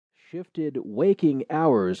Shifted waking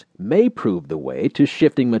hours may prove the way to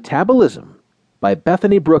shifting metabolism. By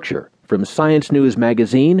Bethany Brookshire from Science News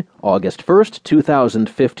Magazine, August 1st,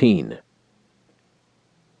 2015.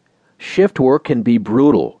 Shift work can be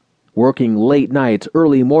brutal. Working late nights,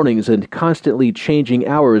 early mornings, and constantly changing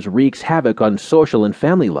hours wreaks havoc on social and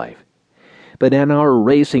family life. But in our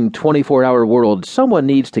racing 24-hour world, someone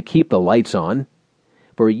needs to keep the lights on.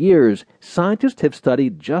 For years, scientists have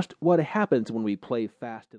studied just what happens when we play fast and